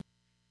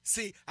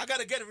See, I got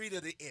to get rid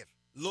of the if.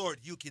 Lord,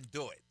 you can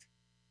do it.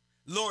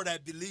 Lord, I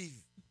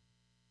believe.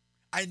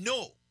 I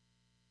know.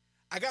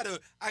 I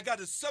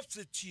gotta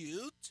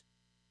substitute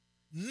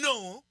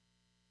no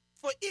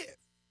for if.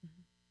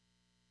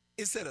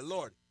 Instead of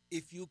Lord,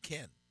 if you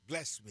can,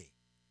 bless me.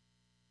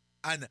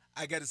 And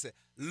I gotta say,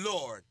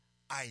 Lord,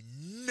 I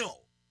know.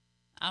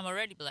 I'm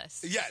already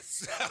blessed.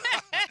 Yes.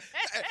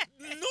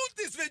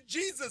 Notice when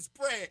Jesus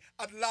prayed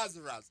at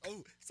Lazarus.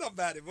 Oh,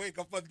 somebody wake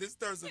up on this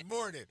Thursday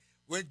morning.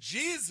 When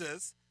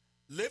Jesus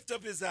lifted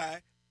up his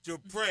eye to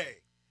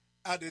pray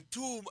at the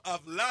tomb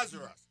of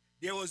Lazarus,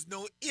 there was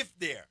no if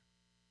there.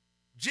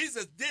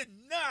 Jesus did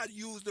not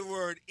use the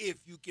word if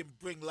you can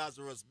bring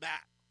Lazarus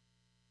back.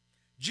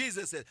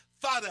 Jesus said,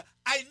 Father,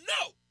 I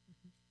know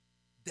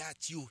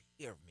that you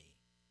hear me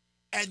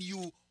and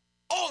you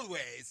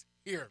always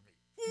hear me.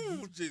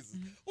 Ooh, Jesus.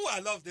 Oh, I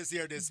love this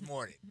here this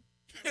morning.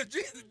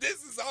 Jesus,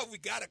 this is how we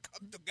got to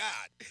come to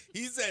God.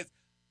 He says,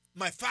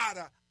 my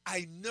Father,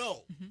 I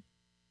know.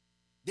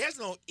 There's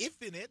no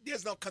if in it.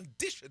 There's no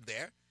condition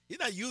there. He's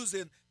not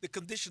using the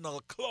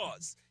conditional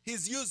clause.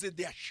 He's using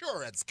the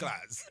assurance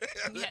clause.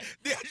 Yes.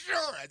 The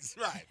assurance,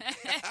 right.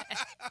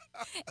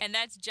 And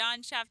that's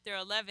John chapter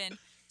 11,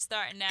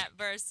 starting at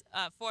verse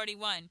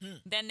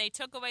 41. Then they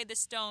took away the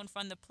stone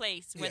from the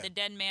place where Yeah. the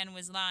dead man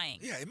was lying.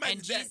 Yeah, imagine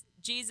and that.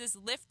 Jesus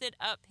lifted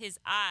up his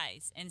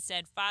eyes and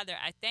said, Father,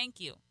 I thank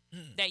you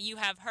that you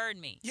have heard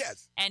me.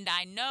 Yes. And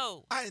I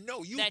know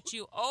you. that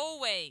you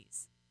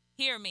always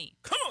hear me.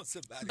 Come on,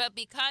 somebody. But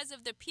because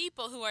of the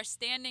people who are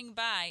standing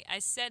by, I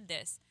said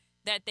this,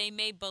 that they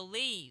may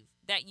believe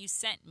that you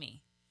sent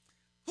me.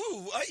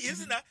 Who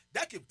isn't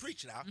that can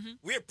preach now?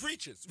 We're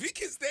preachers. We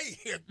can stay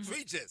here,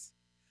 preachers.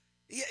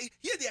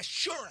 Hear the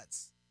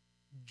assurance.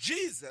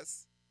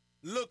 Jesus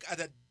look at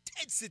a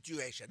dead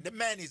situation. The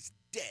man is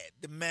dead.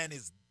 The man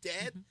is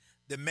dead.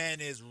 The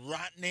man is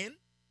rotting.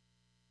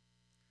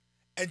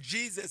 And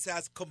Jesus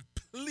has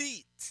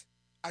complete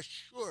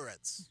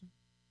assurance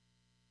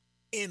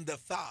in the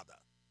Father.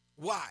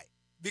 Why?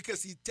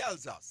 Because he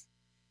tells us.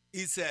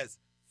 He says,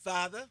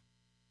 Father,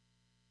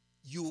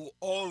 you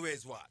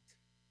always what?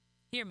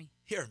 Hear me.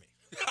 Hear me.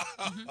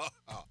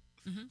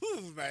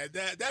 Ooh, man,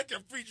 that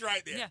can preach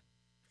right there.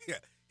 Yeah.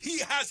 He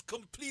has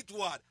complete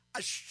what?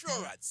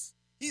 Assurance.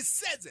 He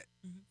says it.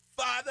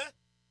 Father,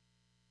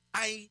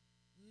 I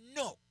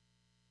know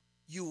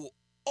you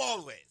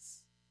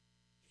always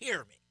hear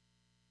me.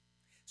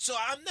 So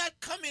I'm not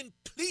coming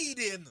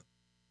pleading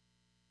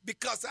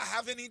because I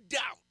have any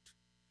doubt.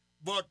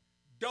 But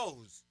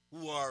those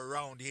who are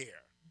around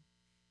here,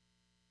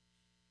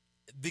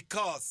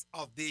 because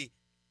of the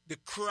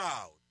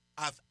crowd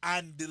of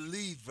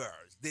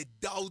unbelievers, the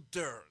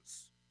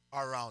doubters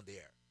around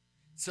here.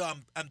 So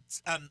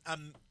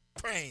I'm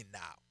praying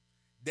now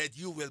that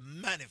you will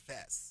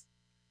manifest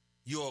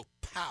your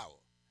power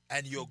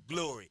and your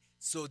glory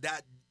so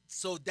that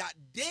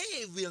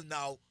they will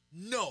now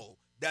know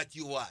that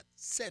you what?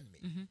 Send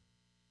me.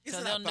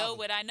 So they'll know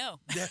what I know.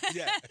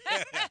 Yeah.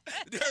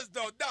 There's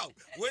no doubt.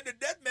 When the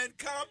dead man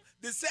come,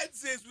 the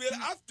senses will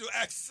have to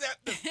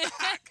accept the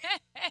fact.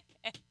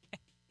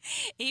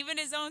 Even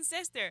his own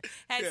sister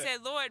had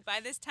said, Lord, by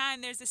this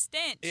time there's a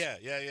stench. Yeah.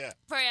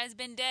 For he has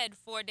been dead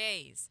 4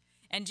 days.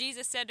 And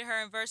Jesus said to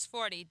her in verse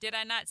 40, did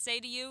I not say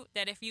to you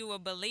that if you will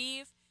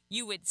believe,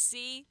 you would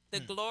see the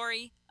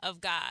glory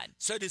of God?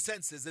 So the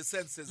senses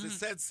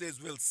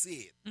will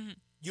see it.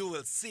 You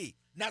will see,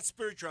 not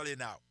spiritually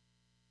now,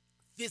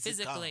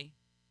 physically.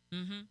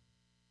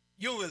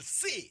 You will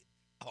see it.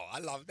 Oh, I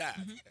love that.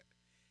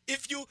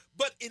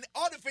 But in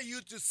order for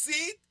you to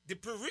see it, the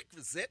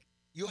prerequisite,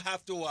 you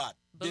have to what?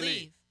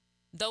 Believe.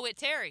 Though it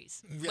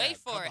tarries. Yeah, Wait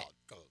for come it.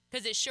 on.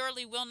 Because it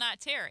surely will not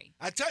tarry.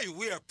 I tell you,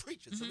 we are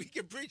preachers, so we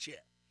can preach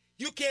here.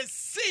 You can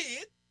see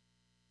it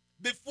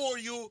before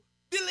you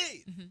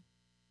believe.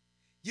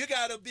 You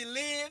got to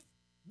believe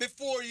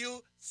before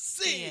you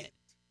see it.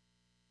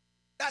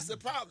 That's the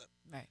problem.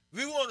 Right.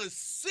 We want to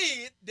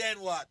see it,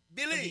 then what?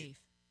 Believe.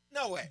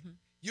 No way.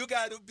 You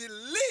got to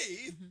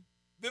believe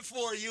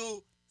before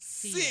you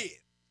see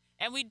it.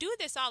 And we do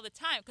this all the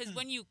time because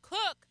when you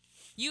cook,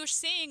 you're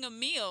seeing a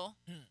meal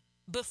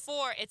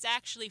before it's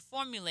actually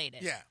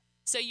formulated. Yeah.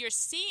 So you're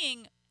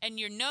seeing and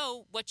you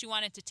know what you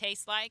want it to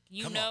taste like.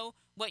 You know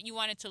what you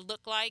want it to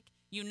look like.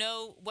 You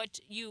know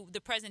the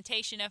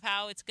presentation of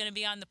how it's going to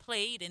be on the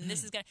plate, and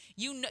this is going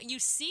to, you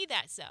see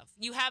that stuff.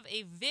 You have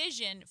a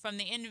vision from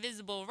the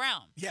invisible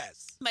realm.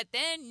 Yes. But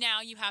then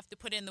now you have to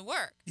put in the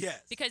work.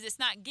 Yes. Because it's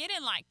not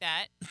getting like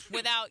that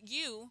without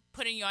you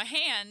putting your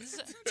hands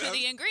to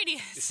the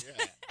ingredients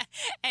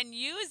and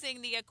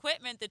using the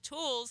equipment, the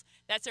tools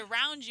that's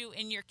around you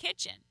in your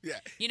kitchen. Yeah.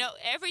 You know,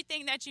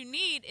 everything that you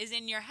need is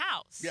in your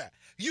house. Yeah.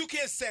 You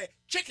can say,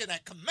 chicken, I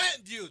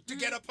command you to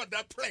get up on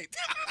that plate.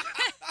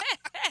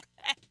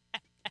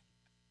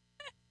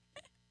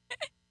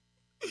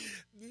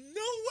 No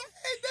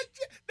way.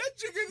 That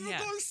chicken we're Yeah.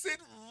 going to sit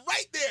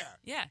right there.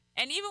 Yeah.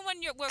 And even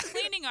when we're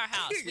cleaning our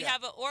house, we Yeah.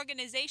 have an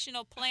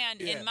organizational plan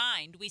Yeah. in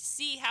mind. We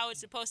see how it's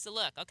supposed to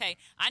look. Okay,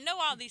 I know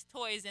all these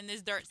toys and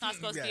this dirt's not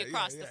supposed to Yeah, be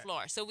across yeah, the yeah.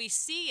 floor. So we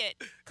see it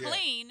Yeah.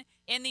 clean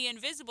in the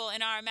invisible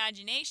in our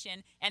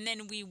imagination, and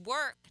then we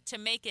work to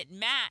make it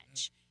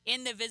match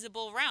in the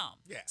visible realm.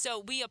 Yeah. So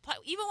we apply,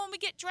 even when we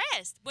get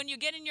dressed, when you're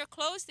getting your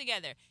clothes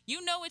together,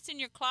 you know it's in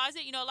your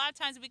closet. You know, a lot of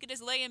times we could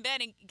just lay in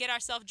bed and get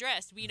ourselves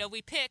dressed. You know,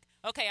 we pick,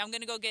 okay, I'm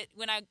going to go get,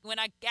 when I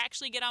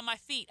actually get on my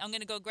feet, I'm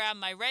going to go grab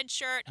my red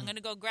shirt. I'm going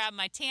to go grab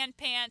my tan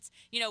pants.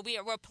 You know,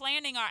 we're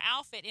planning our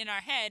outfit in our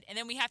head, and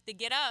then we have to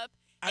get up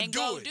and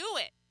go do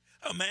it.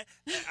 Oh, man.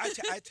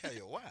 I tell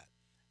you what.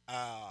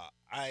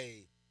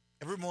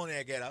 Every morning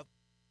I get up,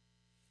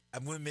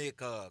 I'm going to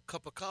make a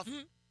cup of coffee.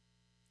 Mhm.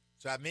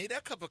 So I made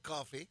that cup of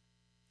coffee,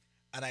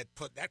 and I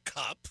put that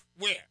cup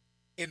where?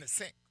 In the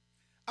sink.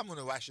 I'm going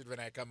to wash it when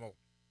I come home.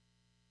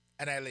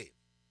 And I leave.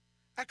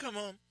 I come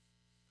home.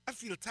 I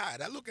feel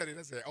tired. I look at it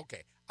and say,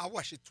 okay, I'll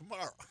wash it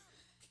tomorrow.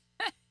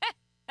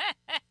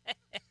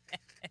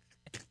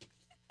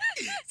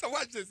 So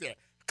watch this here.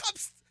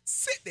 Cups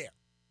sit there.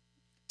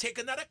 Take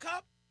another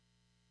cup.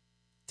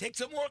 Take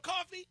some more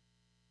coffee.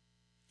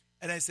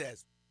 And it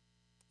says,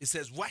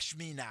 wash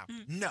me now.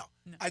 No.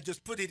 I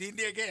just put it in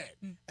there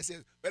again. I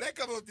said, when I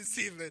come home this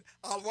evening,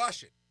 I'll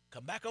wash it.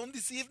 Come back home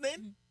this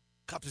evening,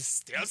 cup is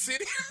still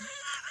sitting.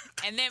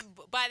 And then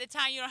by the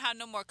time you don't have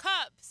no more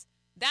cups,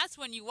 that's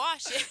when you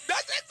wash it.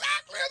 That's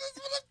exactly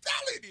what I'm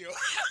telling you.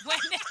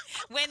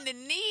 when the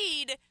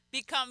need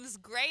becomes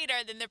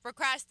greater than the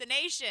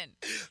procrastination.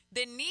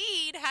 The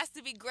need has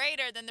to be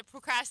greater than the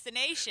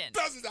procrastination.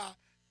 That's where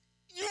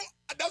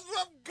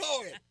I'm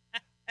going.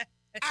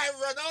 I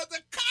run out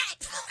of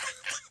cups.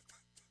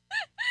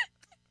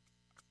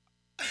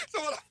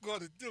 So what I'm going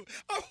to do,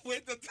 I'm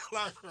waiting until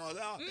I run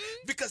out.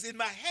 Because in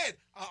my head,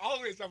 I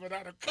always have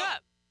another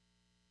cup.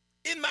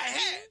 In my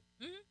head,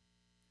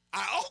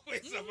 I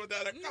always have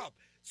another cup.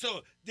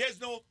 So there's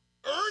no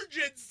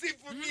urgency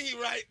for me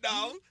right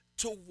now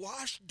to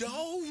wash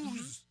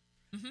those.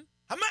 Am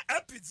I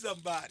helping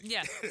somebody?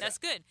 Yeah, that's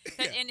good.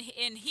 'Cause Yeah.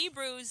 in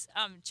Hebrews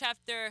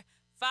chapter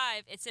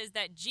 5, it says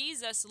that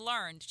Jesus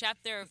learned,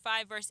 chapter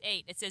 5, verse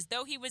 8, it says,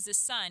 though he was a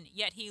son,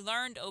 yet he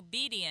learned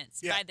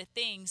obedience by the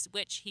things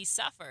which he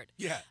suffered.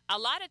 Yeah. A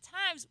lot of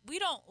times, we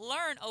don't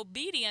learn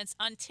obedience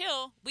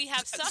until we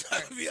have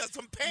suffered. We have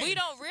some pain. We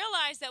don't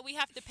realize that we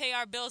have to pay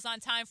our bills on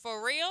time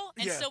for real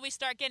until we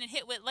start getting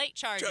hit with late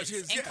charges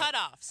and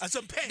cutoffs. And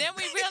some pain. Then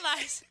we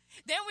realize,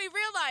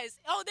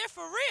 oh, they're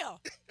for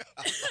real.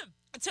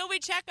 Until we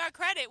check our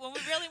credit when we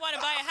really want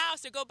to buy a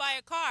house or go buy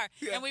a car,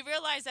 and we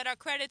realize that our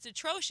credit's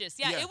atrocious.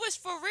 Yeah, it was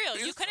for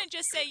real. You couldn't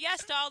just say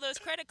yes to all those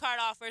credit card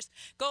offers,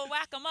 go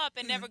whack them up,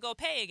 and never go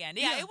pay again.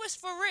 Yeah, it was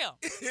for real.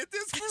 It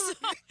is for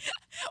real.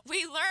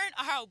 We learn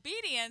our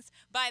obedience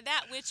by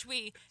that which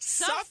we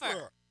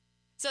suffer.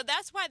 So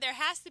that's why there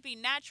has to be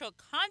natural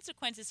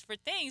consequences for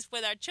things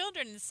with our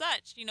children and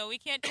such. You know, we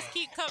can't just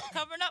keep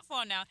covering up for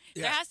them now.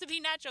 Yeah. There has to be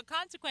natural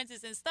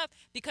consequences and stuff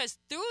because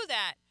through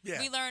that,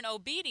 we learn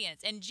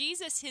obedience. And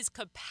Jesus, his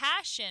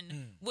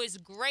compassion was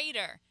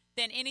greater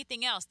than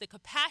anything else. The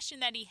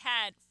compassion that he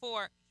had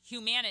for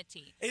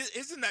humanity.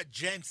 Isn't that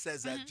James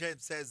says that?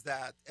 James says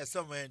that,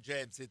 somewhere in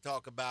James, he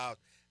talk about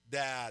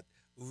that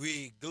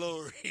we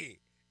glory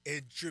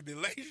in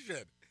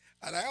tribulation.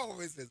 And I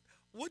always say,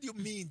 what do you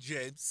mean,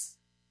 James?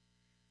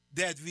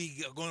 That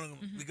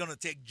we're gonna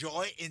take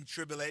joy in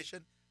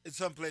tribulation in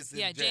some places.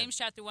 Yeah, James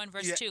chapter 1,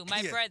 verse 2.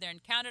 My brethren,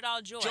 count it all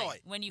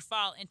joy when you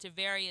fall into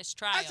various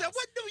trials. I said,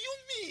 what do you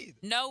mean?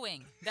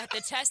 Knowing that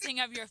the testing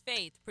of your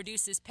faith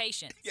produces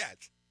patience.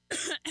 Yes.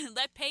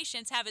 Let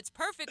patience have its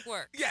perfect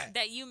work,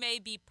 that you may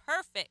be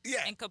perfect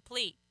and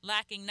complete,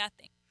 lacking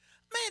nothing.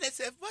 Man, I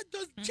said, what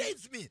does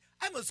James mean?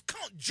 I must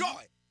count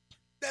joy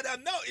that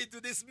I'm now into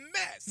this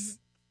mess.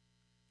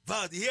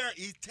 But here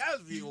he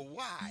tells you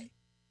why.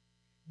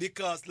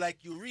 Because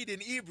like you read in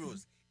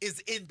Hebrews,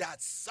 is in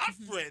that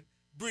suffering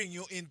bring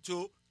you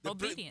into the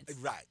obedience.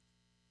 Right.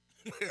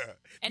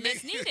 And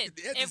it's needed.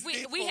 If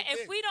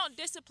we don't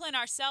discipline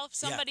ourselves,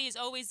 somebody is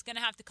always going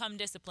to have to come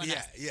discipline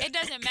us. Yeah. It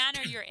doesn't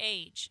matter your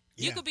age.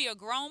 You could be a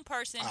grown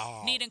person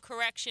needing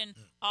correction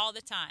all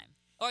the time.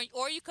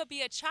 Or you could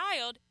be a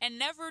child and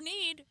never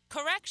need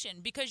correction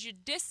because you're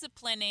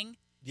disciplining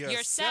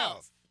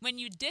yourself. When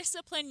you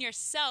discipline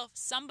yourself,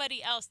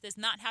 somebody else does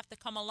not have to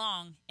come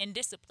along and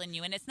discipline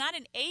you. And it's not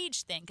an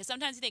age thing, because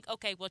sometimes you think,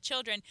 okay, well,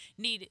 children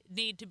need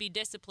to be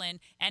disciplined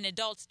and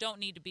adults don't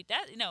need to be.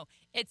 No,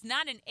 it's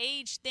not an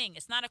age thing.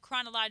 It's not a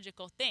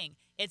chronological thing.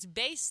 It's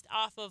based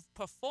off of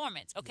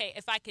performance. Okay,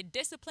 if I could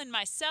discipline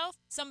myself,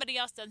 somebody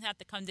else doesn't have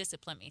to come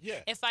discipline me.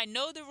 Yeah. If I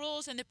know the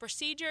rules and the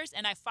procedures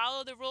and I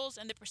follow the rules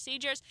and the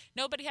procedures,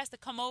 nobody has to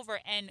come over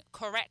and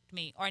correct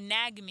me or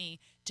nag me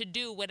to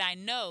do what I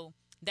know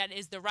that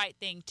is the right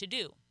thing to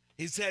do.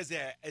 He says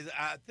that,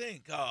 I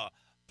think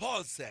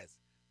Paul says,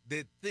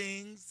 the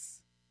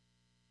things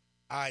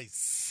I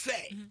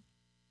say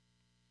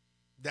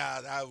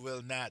that I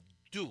will not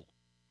do,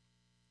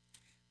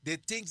 the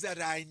things that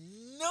I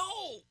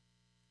know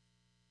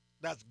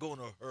that's going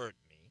to hurt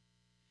me,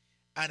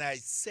 and I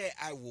say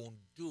I won't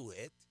do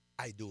it,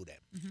 I do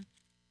them.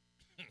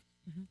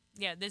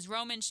 Yeah, there's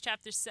Romans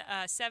chapter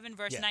 7,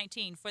 verse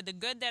 19. For the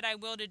good that I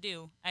will to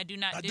do, I do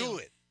not do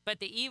it. But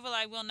the evil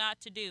I will not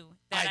to do,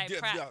 that I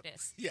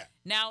practice. Yeah.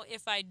 Now,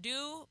 if I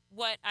do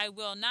what I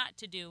will not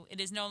to do,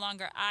 it is no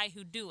longer I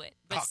who do it,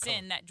 but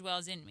sin that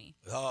dwells in me.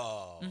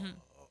 Oh,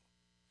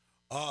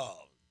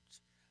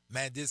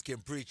 man, this can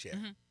preach it.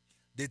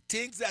 The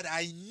things that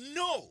I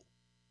know,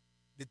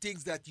 the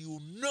things that you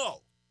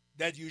know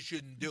that you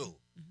shouldn't do,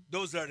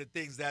 those are the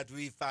things that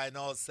we find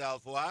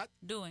ourselves what?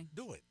 Doing.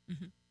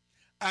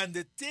 And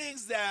the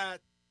things that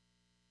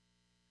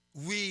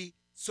we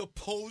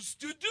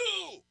supposed to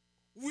do,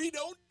 we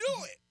don't do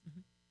it.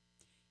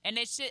 And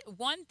it's just,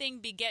 one thing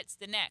begets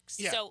the next.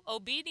 Yeah. So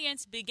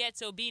obedience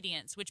begets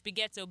obedience, which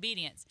begets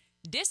obedience.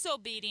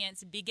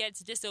 Disobedience begets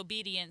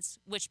disobedience,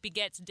 which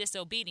begets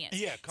disobedience.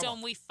 Yeah, so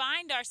when we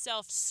find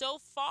ourselves so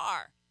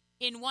far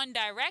in one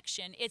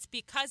direction, it's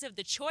because of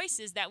the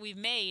choices that we've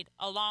made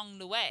along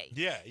the way.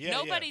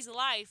 Nobody's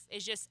life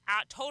is just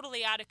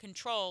totally out of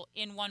control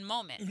in one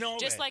moment.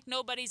 Just like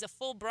nobody's a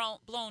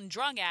full-blown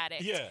drug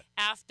addict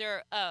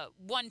after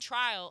one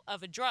trial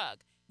of a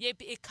drug.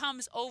 It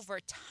comes over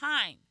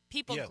time.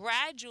 People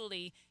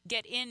gradually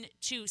get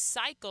into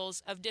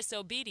cycles of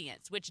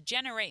disobedience, which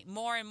generate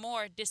more and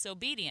more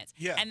disobedience.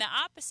 And the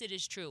opposite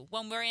is true.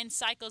 When we're in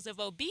cycles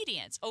of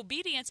obedience,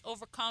 obedience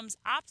overcomes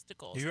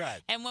obstacles.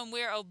 And when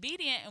we're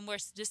obedient and we're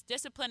just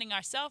disciplining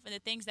ourselves in the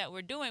things that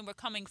we're doing, we're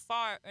coming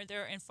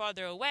farther and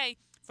farther away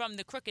from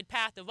the crooked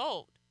path of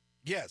old.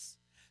 Yes.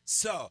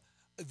 So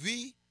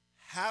we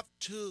have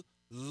to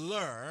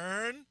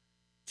learn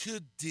to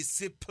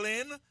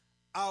discipline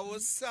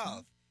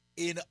ourselves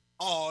in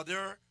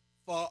order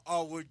for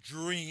our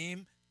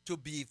dream to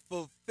be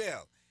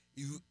fulfilled.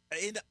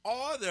 In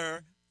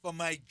order for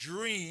my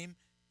dream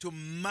to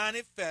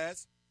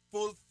manifest,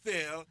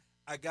 fulfill,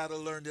 I got to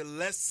learn the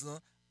lesson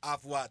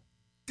of what?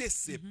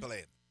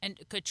 Discipline. And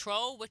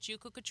control what you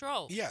could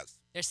control. Yes.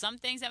 There's some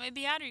things that may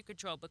be out of your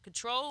control, but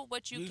control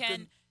what you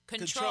can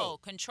control.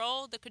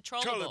 Control the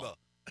controllable.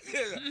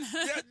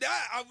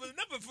 That, I will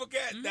never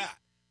forget that.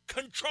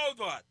 Control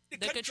what?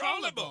 The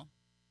controllable.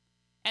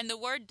 And the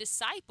word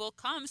disciple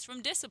comes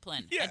from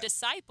discipline. A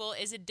disciple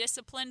is a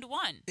disciplined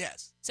one.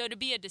 Yes. So to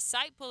be a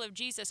disciple of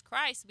Jesus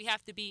Christ, we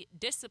have to be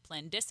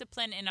disciplined.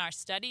 Disciplined in our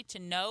study to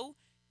know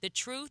the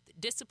truth.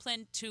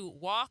 Disciplined to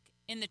walk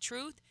in the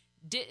truth.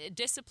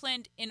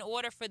 Disciplined in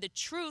order for the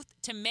truth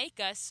to make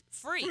us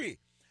free.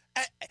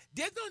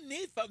 There's no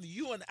need for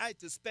you and I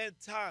to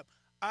spend time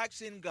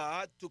asking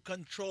God to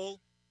control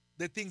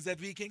the things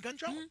that we can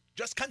control.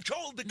 Just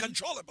control the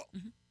controllable.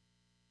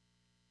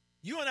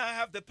 You and I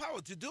have the power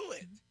to do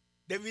it.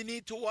 Then we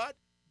need to what?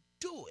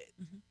 Do it.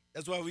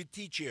 That's why we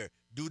teach here,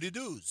 do the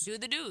do's. Do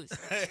the do's.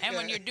 And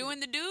when you're doing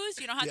the do's,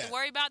 you don't have to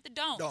worry about the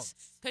don'ts.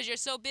 Because you're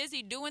so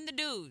busy doing the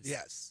do's.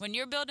 Yes. When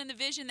you're building the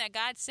vision that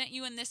God sent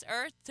you in this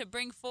earth to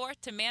bring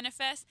forth, to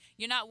manifest,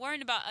 you're not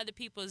worrying about other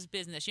people's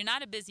business. You're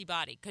not a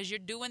busybody because you're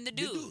doing the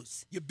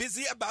do's. You're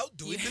busy about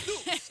doing the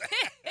do's.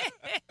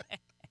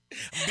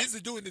 I'm busy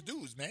doing the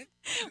do's, man.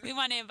 We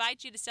want to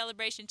invite you to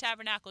Celebration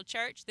Tabernacle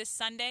Church this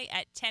Sunday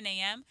at 10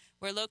 a.m.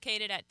 We're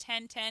located at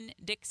 1010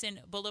 Dixon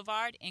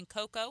Boulevard in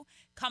Cocoa.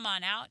 Come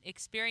on out,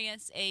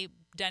 experience a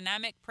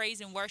dynamic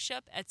praise and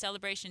worship at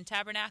Celebration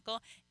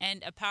Tabernacle,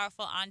 and a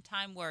powerful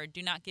on-time word.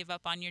 Do not give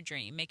up on your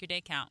dream. Make your day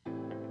count.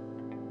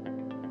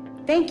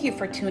 Thank you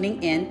for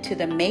tuning in to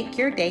the Make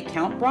Your Day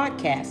Count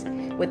broadcast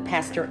with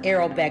Pastor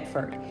Errol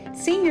Beckford,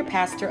 Senior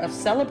Pastor of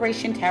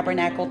Celebration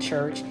Tabernacle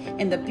Church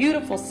in the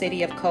beautiful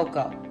city of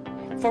Cocoa.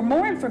 For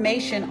more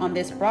information on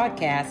this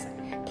broadcast,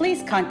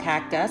 please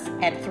contact us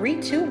at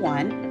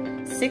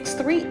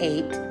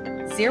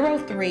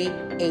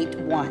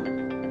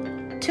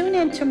 321-638-0381. Tune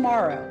in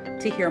tomorrow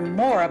to hear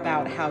more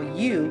about how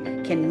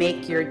you can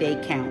make your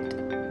day count.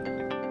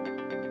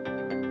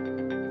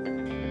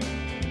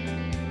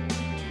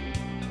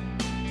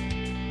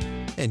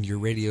 And your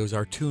radios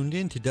are tuned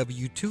in to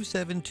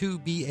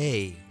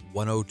W272BA,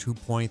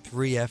 102.3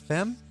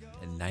 FM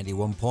and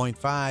 91.5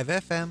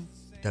 FM,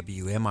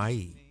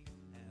 WMIE.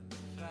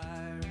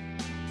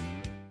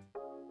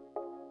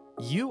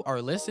 You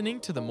are listening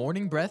to the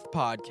Morning Breath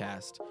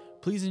Podcast.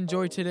 Please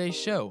enjoy today's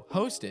show,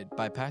 hosted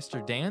by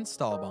Pastor Dan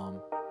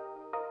Stahlbaum.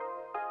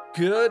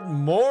 Good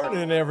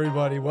morning,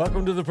 everybody.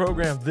 Welcome to the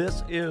program.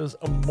 This is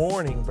a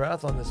Morning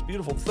Breath on this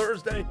beautiful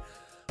Thursday,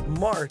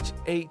 March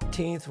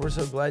 18th. We're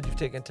so glad you've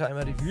taken time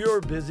out of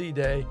your busy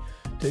day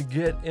to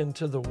get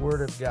into the Word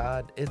of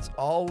God. It's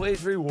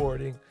always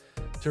rewarding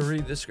to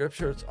read the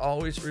Scripture. It's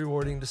always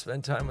rewarding to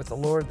spend time with the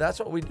Lord. That's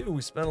what we do.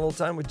 We spend a little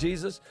time with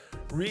Jesus,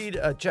 read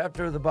a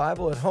chapter of the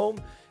Bible at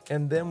home,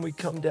 and then we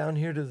come down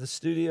here to the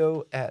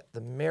studio at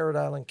the Merritt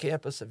Island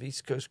campus of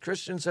East Coast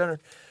Christian Center.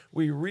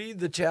 We read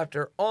the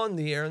chapter on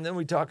the air, and then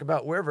we talk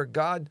about wherever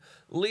God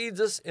leads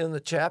us in the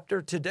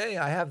chapter. Today,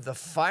 I have the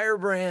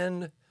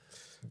firebrand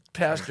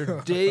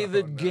Pastor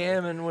David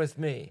Gammon with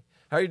me.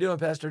 How are you doing,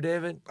 Pastor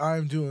David?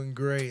 I'm doing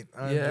great.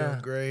 I'm doing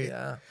great.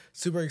 Yeah.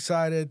 Super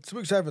excited. Super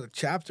excited for the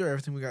chapter,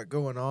 everything we got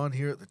going on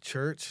here at the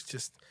church.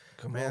 Just,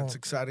 it's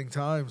exciting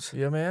times.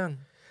 Yeah, man.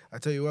 I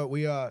tell you what,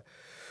 we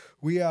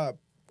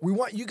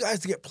want you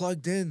guys to get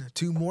plugged in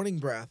to Morning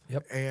Breath.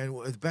 Yep.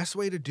 And the best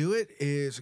way to do it is